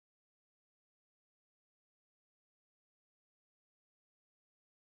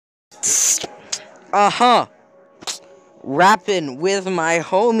Uh-huh. Rapping with my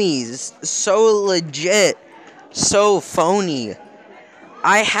homies. So legit. So phony.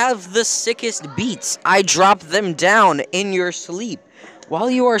 I have the sickest beats. I drop them down in your sleep.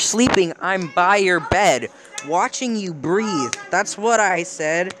 While you are sleeping, I'm by your bed, watching you breathe. That's what I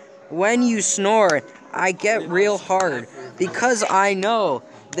said. When you snore, I get real hard. Because I know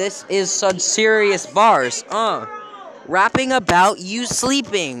this is such serious bars. Rapping about you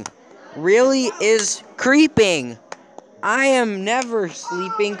sleeping really is creeping. I am never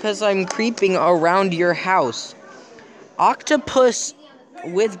sleeping because I'm creeping around your house. Octopus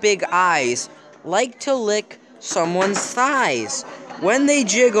with big eyes like to lick someone's thighs. When they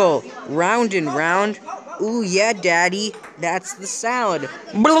jiggle round and round, ooh yeah, daddy, that's the sound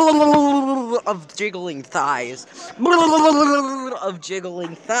of jiggling thighs. Of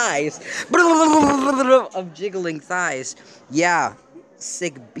jiggling thighs. Of jiggling thighs. Yeah,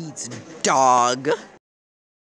 sick beats, dog.